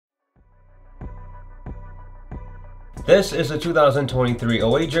This is the 2023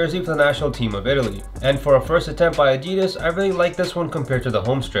 away jersey for the national team of Italy, and for a first attempt by Adidas, I really like this one compared to the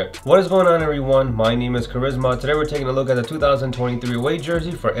home strip. What is going on, everyone? My name is Kuhhrizma. Today we're taking a look at the 2023 away jersey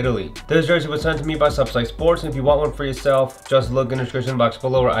for Italy. This jersey was sent to me by Subside Sports, and if you want one for yourself, just look in the description box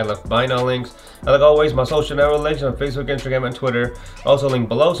below where I left buy now links. And like always, my social network links on Facebook, Instagram, and Twitter also linked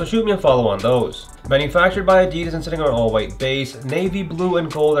below, so shoot me a follow on those. Manufactured by Adidas and sitting on an all-white base, navy blue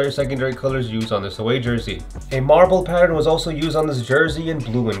and gold are your secondary colors used on this away jersey. A marble pattern was also used on this jersey in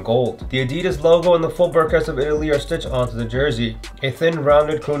blue and gold. The Adidas logo and the full crest of Italy are stitched onto the jersey. A thin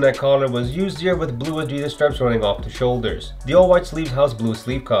rounded crew neck collar was used here with blue Adidas stripes running off the shoulders. The all-white sleeves house blue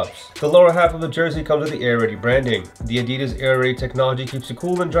sleeve cuffs. The lower half of the jersey comes with the Air Ready branding. The Adidas Air Ready technology keeps it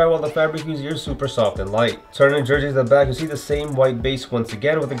cool and dry while the fabric used here is super soft and light. Turning the jersey to the back, you see the same white base once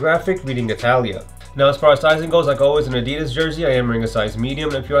again with the graphic reading Italia. Now, as far as sizing goes, like always, an Adidas jersey, I am wearing a size medium.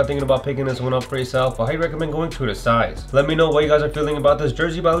 And if you are thinking about picking this one up for yourself, I highly recommend going true to size. Let me know what you guys are feeling about this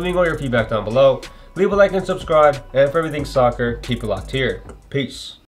jersey by leaving all your feedback down below. Leave a like and subscribe, and for everything soccer, keep it locked here. Peace.